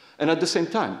 And at the same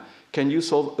time, can you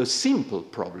solve a simple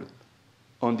problem,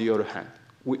 on the other hand,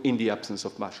 in the absence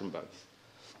of mushroom bodies?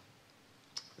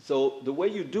 So the way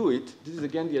you do it, this is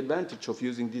again the advantage of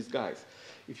using these guys.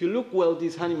 If you look well,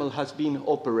 this animal has been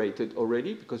operated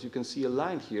already, because you can see a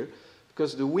line here,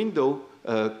 because the window,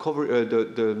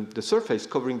 the surface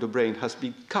covering the brain has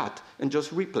been cut and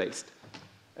just replaced.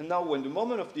 And now when the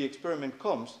moment of the experiment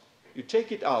comes, you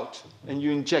take it out and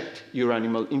you inject your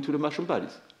animal into the mushroom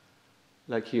bodies,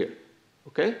 like here,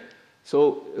 okay?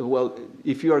 So, well,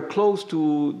 if you are close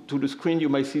to the screen, you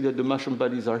might see that the mushroom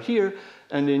bodies are here,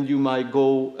 and then you might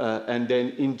go and then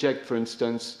inject, for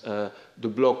instance, the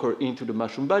blocker into the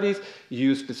mushroom bodies. You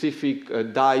use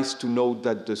specific dyes to know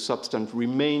that the substance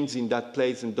remains in that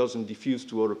place and doesn't diffuse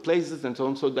to other places, and so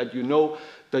on, so that you know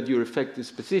that your effect is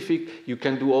specific. You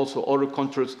can do also other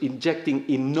controls, injecting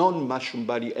in non-mushroom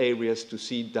body areas to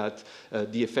see that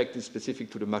the effect is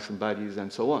specific to the mushroom bodies,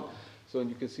 and so on. So and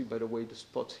you can see, by the way, the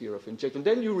spots here of injection.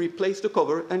 Then you replace the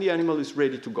cover, and the animal is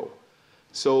ready to go.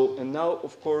 So, and now,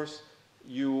 of course,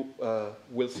 you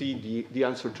will see the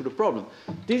answer to the problem.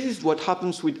 This is what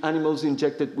happens with animals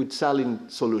injected with saline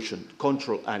solution,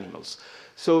 control animals.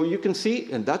 So you can see,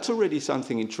 and that's already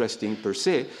something interesting per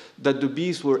se, that the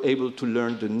bees were able to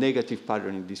learn the negative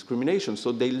patterning discrimination.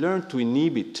 So they learned to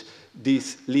inhibit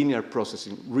this linear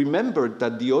processing. Remember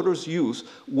that the orders used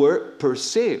were per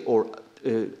se, or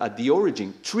at the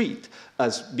origin, treat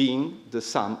as being the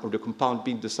sum, or the compound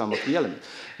being the sum of the elements.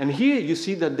 And here you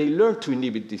see that they learn to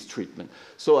inhibit this treatment.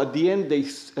 So at the end, they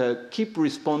keep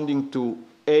responding to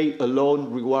A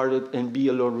alone rewarded and B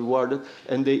alone rewarded,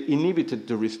 and they inhibited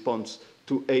the response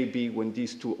to AB when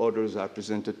these two orders are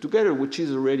presented together, which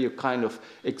is already a kind of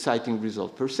exciting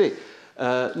result per se.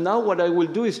 Now what I will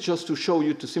do is just to show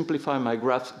you, to simplify my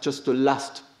graphs, just the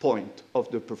last point of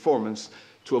the performance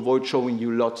to avoid showing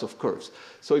you lots of curves.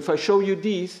 So if I show you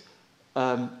these,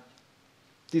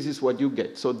 this is what you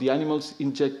get. So the animals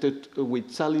injected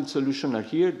with saline solution are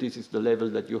here. This is the level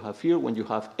that you have here when you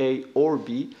have A or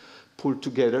B pulled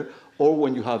together, or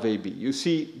when you have AB. You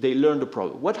see, they learn the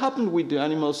problem. What happened with the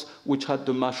animals which had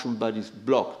the mushroom bodies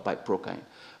blocked by procaine?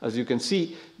 As you can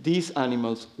see, these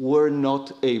animals were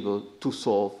not able to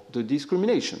solve the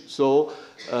discrimination. So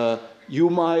you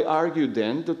might argue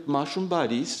then that mushroom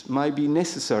bodies might be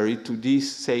necessary to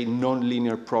this, say,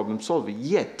 nonlinear problem solving.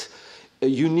 Yet,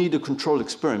 you need a control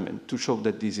experiment to show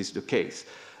that this is the case,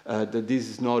 that this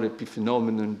is not an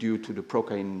epiphenomenon due to the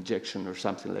procaine injection or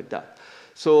something like that.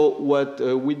 So what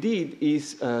we did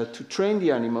is to train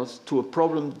the animals to a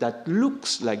problem that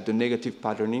looks like the negative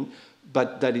patterning,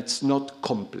 but that it's not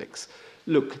complex.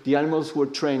 Look, the animals were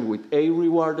trained with A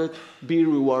rewarded, B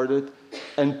rewarded,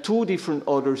 and two different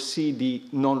orders, C, D,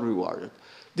 non-rewarded.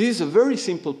 This is a very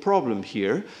simple problem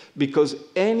here, because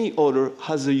any order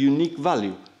has a unique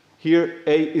value. Here,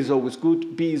 A is always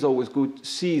good, B is always good,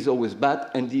 C is always bad,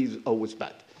 and D is always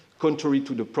bad, contrary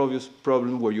to the previous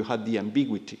problem where you had the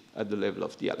ambiguity at the level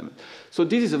of the element. So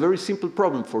this is a very simple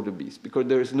problem for the bees, because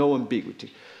there is no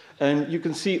ambiguity. And you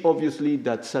can see, obviously,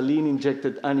 that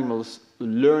saline-injected animals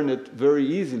learn it very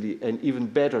easily and even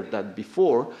better than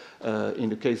before. In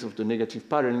the case of the negative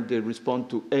pattern, they respond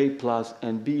to A plus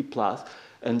and B plus,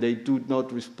 and they do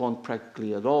not respond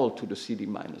practically at all to the CD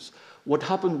minus. What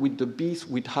happened with the bees?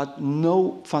 We had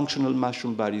no functional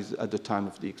mushroom bodies at the time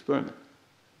of the experiment.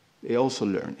 They also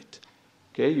learn it.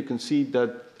 Okay, you can see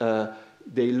that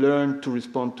they learn to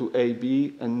respond to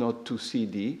AB and not to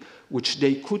CD, which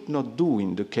they could not do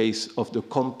in the case of the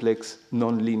complex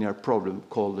nonlinear problem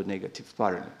called the negative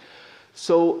patterning.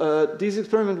 So this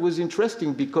experiment was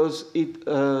interesting because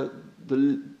the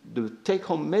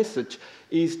take-home message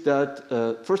is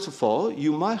that, first of all,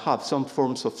 you might have some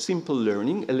forms of simple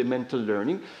learning, elemental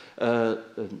learning,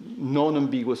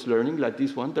 non-ambiguous learning like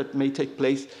this one that may take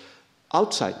place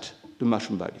outside the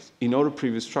mushroom bodies. In other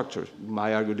previous structures, you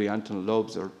might argue the antennal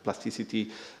lobes or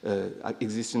plasticity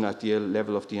existing at the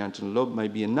level of the antennal lobe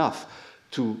might be enough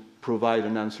to provide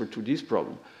an answer to this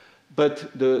problem.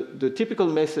 But the typical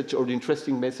message or the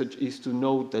interesting message is to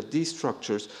know that these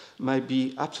structures might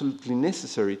be absolutely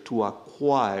necessary to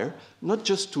acquire, not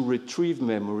just to retrieve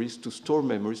memories, to store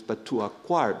memories, but to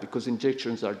acquire, because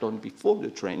injections are done before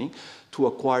the training, to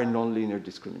acquire nonlinear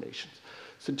discriminations.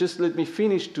 So just let me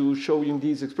finish to show you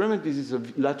this experiment. This is a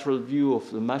lateral view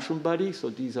of the mushroom body. So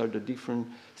these are the different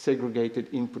segregated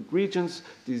input regions.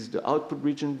 This is the output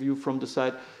region view from the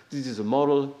side. This is a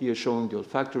model here showing the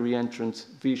olfactory entrance,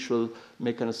 visual,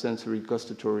 mechanosensory,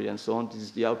 gustatory, and so on. This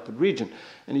is the output region.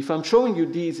 And if I'm showing you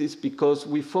these, it's because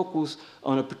we focus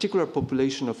on a particular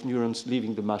population of neurons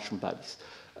leaving the mushroom bodies.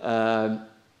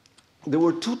 There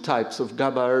were two types of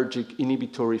GABAergic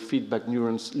inhibitory feedback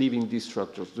neurons leaving these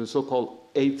structures, the so-called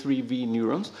A3V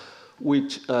neurons,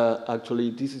 which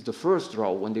actually, this is the first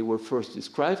row when they were first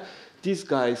described. These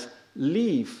guys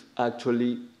leave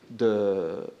actually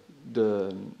the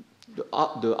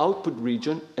output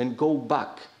region and go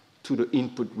back to the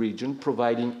input region,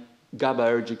 providing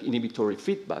GABAergic inhibitory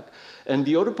feedback. And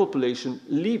the other population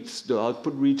leaves the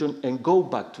output region and go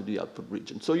back to the output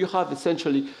region. So you have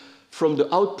essentially from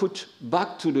the output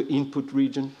back to the input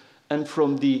region, and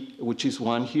from the, which is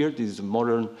one here, this is a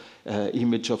modern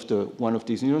image of one of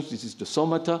these neurons, this is the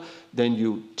somata, then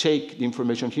you take the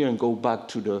information here and go back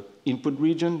to the input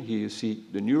region. Here you see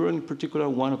the neuron in particular,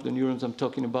 one of the neurons I'm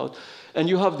talking about, and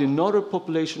you have the another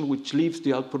population which leaves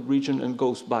the output region and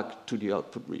goes back to the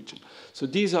output region. So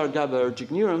these are GABAergic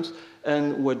neurons,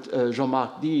 and what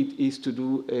Jean-Marc did is to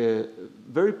do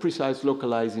very precise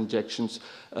localized injections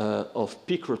of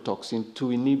picrotoxin to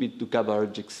inhibit the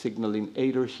GABAergic signaling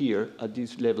either here at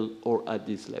this level or at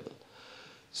this level.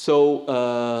 So,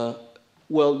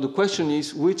 well, the question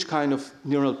is which kind of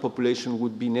neural population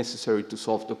would be necessary to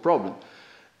solve the problem?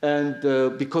 And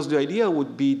because the idea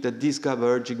would be that these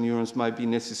GABAergic neurons might be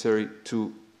necessary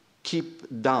to keep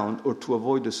down or to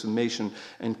avoid the summation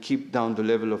and keep down the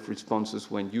level of responses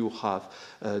when you have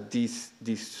this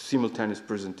simultaneous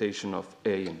presentation of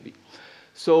A and B.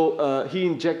 So he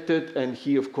injected, and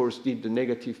he of course did the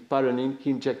negative patterning,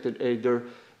 he injected either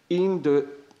in the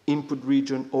input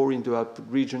region or in the output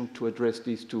region to address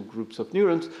these two groups of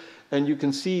neurons. And you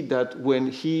can see that when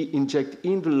he injected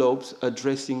in the lobes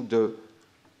addressing the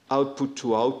output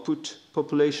to output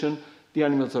population, the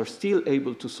animals are still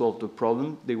able to solve the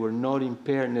problem. They were not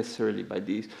impaired necessarily by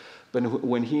this. But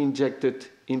when he injected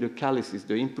in the calyces,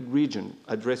 the input region,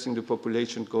 addressing the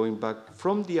population going back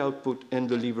from the output and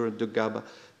deliver the GABA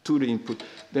to the input,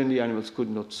 then the animals could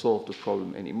not solve the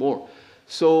problem anymore.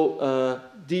 So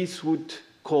this would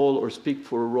call or speak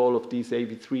for a role of these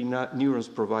AV3 neurons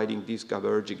providing this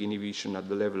GABAergic inhibition at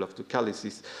the level of the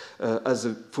calyces as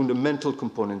a fundamental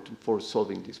component for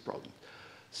solving this problem.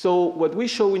 So what we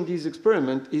show in this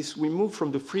experiment is we move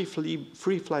from the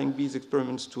free-flying bees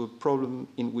experiments to a problem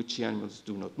in which the animals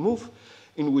do not move,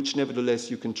 in which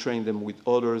nevertheless you can train them with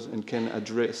others and can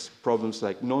address problems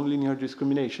like nonlinear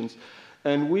discriminations.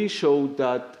 And we show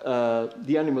that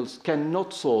the animals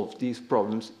cannot solve these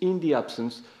problems in the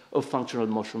absence of functional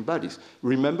motion bodies.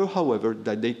 Remember, however,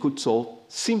 that they could solve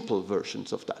simple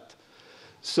versions of that.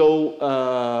 So,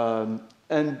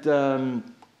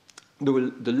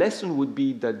 the lesson would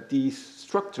be that these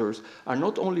structures are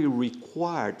not only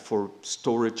required for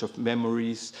storage of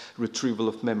memories, retrieval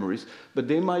of memories, but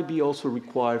they might be also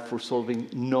required for solving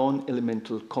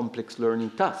non-elemental complex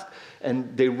learning tasks.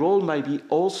 And their role might be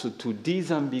also to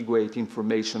disambiguate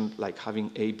information, like having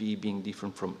AB being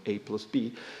different from A plus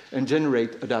B, and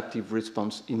generate adaptive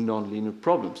response in nonlinear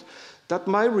problems. That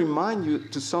might remind you,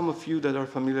 to some of you that are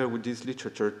familiar with this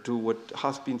literature, to what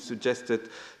has been suggested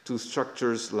to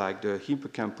structures like the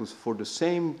hippocampus for the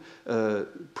same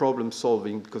problem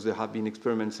solving, because there have been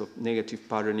experiments of negative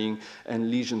patterning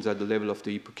and lesions at the level of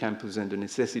the hippocampus and the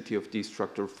necessity of this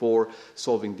structure for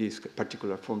solving these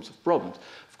particular forms of problems.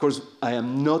 Of course, I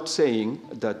am not saying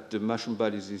that the mushroom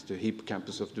bodies is the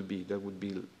hippocampus of the bee. That would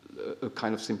be a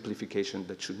kind of simplification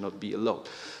that should not be allowed.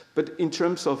 But in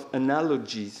terms of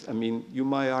analogies, I mean, you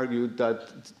might argue that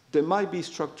there might be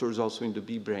structures also in the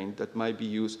bee brain that might be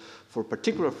used for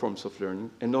particular forms of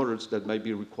learning and others that might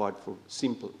be required for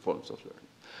simple forms of learning.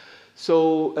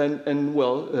 So,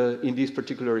 in these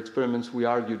particular experiments, we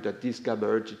argued that this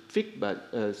GABAergic feedback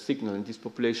signal in this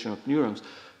population of neurons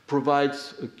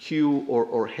provides a cue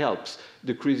or helps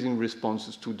decreasing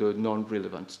responses to the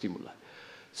non-relevant stimuli.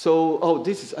 So,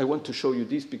 I want to show you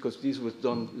this because this was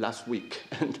done last week,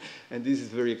 and this is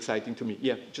very exciting to me.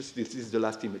 Yeah, just this is the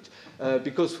last image.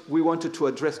 Because we wanted to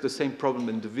address the same problem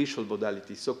in the visual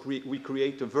modality. So we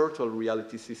create a virtual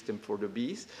reality system for the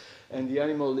bees, and the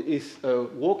animal is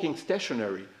walking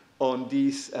stationary on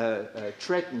this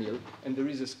treadmill, and there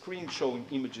is a screen showing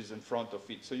images in front of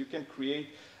it. So you can create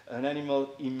an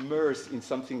animal immersed in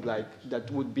something like, that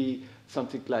would be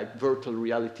something like virtual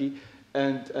reality.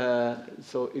 And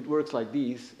so it works like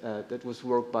this. That was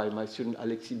work by my student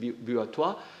Alexis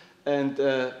Buatois. And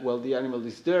the animal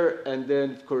is there. And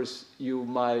then, of course, you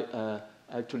might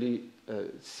actually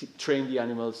train the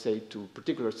animal, say, to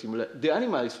particular stimuli. The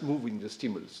animal is moving the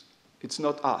stimulus. It's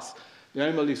not us. The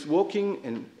animal is walking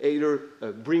and either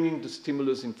bringing the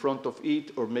stimulus in front of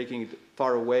it or making it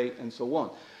far away and so on.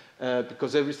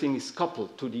 Because everything is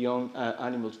coupled to the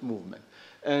animal's movement.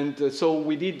 And so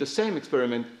we did the same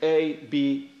experiment, A,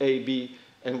 B,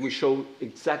 and we show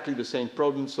exactly the same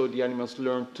problem. So the animals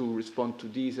learn to respond to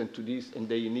these, and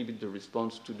they inhibit the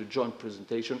response to the joint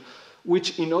presentation,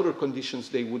 which in other conditions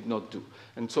they would not do.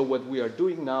 And so what we are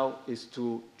doing now is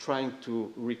trying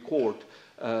to record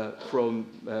from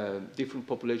different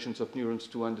populations of neurons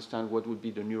to understand what would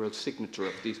be the neural signature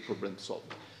of these problem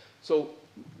solving. So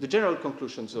the general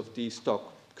conclusions of this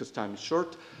talk, because time is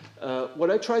short. What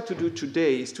I try to do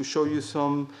today is to show you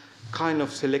some kind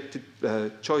of selected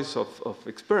choice of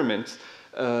experiments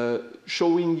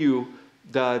showing you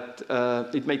that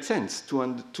it makes sense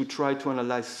to try to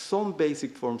analyze some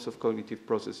basic forms of cognitive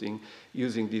processing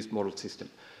using this model system.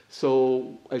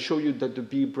 So I show you that the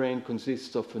bee brain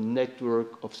consists of a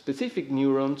network of specific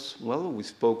neurons. Well, we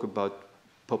spoke about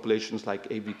populations like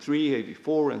AV3,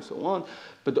 AV4, and so on,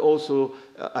 but also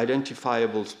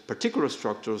identifiable particular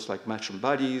structures like mushroom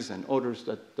bodies and others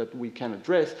that we can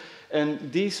address. And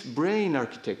this brain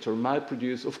architecture might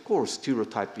produce, of course,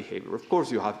 stereotype behavior. Of course,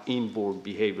 you have inborn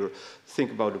behavior.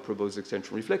 Think about the proboscis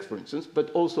extension reflex, for instance,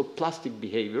 but also plastic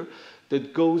behavior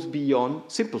that goes beyond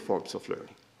simple forms of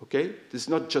learning. Okay? It's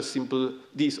not just simple,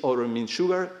 this order means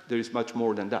sugar. There is much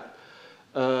more than that.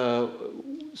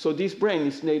 So this brain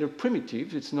is neither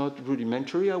primitive, it's not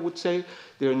rudimentary, I would say.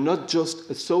 They're not just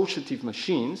associative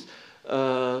machines.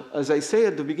 As I say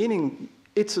at the beginning,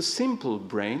 it's a simple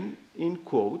brain, in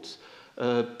quotes,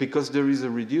 because there is a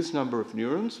reduced number of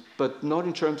neurons, but not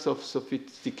in terms of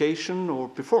sophistication or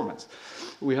performance.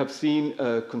 We have seen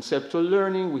conceptual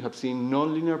learning, we have seen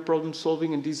nonlinear problem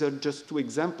solving, and these are just two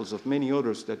examples of many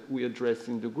others that we address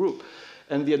in the group.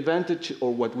 And the advantage,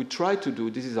 or what we try to do,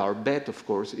 this is our bet, of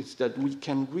course, is that we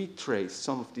can retrace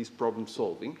some of these problem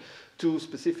solving to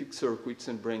specific circuits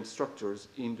and brain structures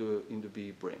in the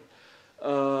bee brain.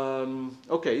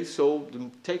 Okay, so the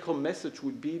take-home message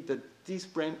would be that this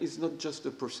brain is not just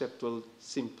a perceptual,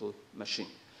 simple machine.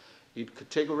 It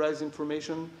categorizes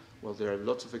information. Well, there are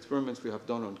lots of experiments we have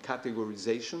done on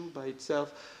categorization by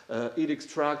itself. It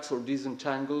extracts or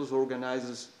disentangles,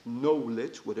 organizes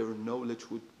knowledge, whatever knowledge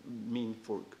would mean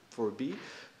for a bee,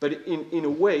 but in a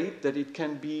way that it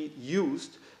can be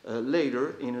used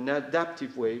later in an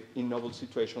adaptive way in novel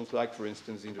situations, like, for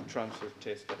instance, in the transfer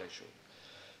test that I showed.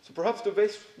 So perhaps the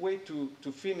best way to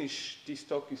finish this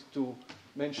talk is to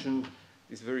mention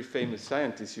this very famous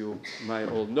scientist you might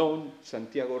all know,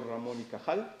 Santiago Ramón y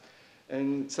Cajal.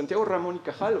 And Santiago Ramón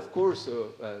y Cajal, of course,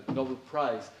 a Nobel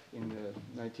Prize in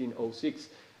 1906,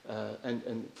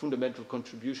 and fundamental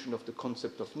contribution of the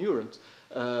concept of neurons.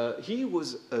 He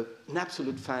was an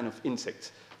absolute fan of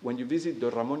insects. When you visit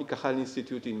the Ramón y Cajal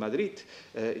Institute in Madrid,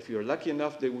 if you're lucky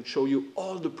enough, they would show you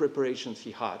all the preparations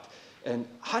he had, and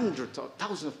hundreds or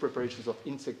thousands of preparations of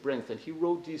insect brains. And he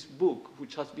wrote this book,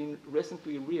 which has been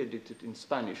recently re-edited in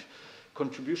Spanish,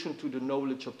 Contribution to the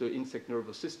Knowledge of the Insect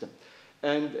Nervous System.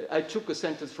 And I took a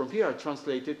sentence from here, I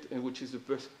translated, which is the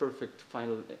perfect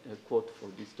final quote for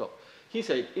this talk. He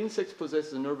said, insects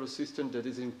possess a nervous system that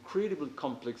is incredibly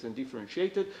complex and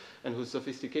differentiated, and whose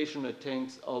sophistication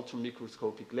attains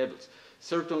ultra-microscopic levels.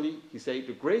 Certainly, he said,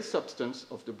 the gray substance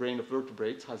of the brain of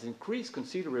vertebrates has increased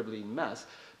considerably in mass,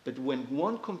 but when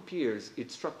one compares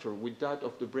its structure with that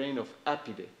of the brain of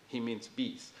Apidae, he means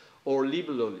bees, or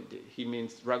Libellulae, he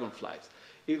means dragonflies,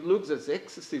 it looks as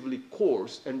excessively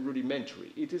coarse and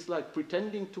rudimentary. It is like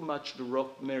pretending to match the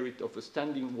rough merit of a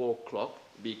standing wall clock,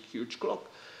 big, huge clock,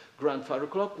 grandfather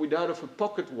clock, with that of a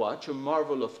pocket watch, a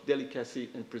marvel of delicacy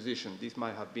and precision. This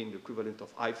might have been the equivalent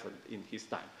of Eiffel in his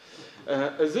time.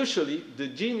 As usually, the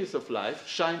genius of life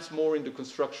shines more in the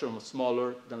construction of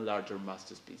smaller than larger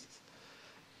masterpieces.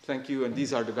 Thank you, and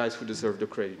these are the guys who deserve the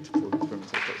credit for the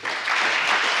presentation.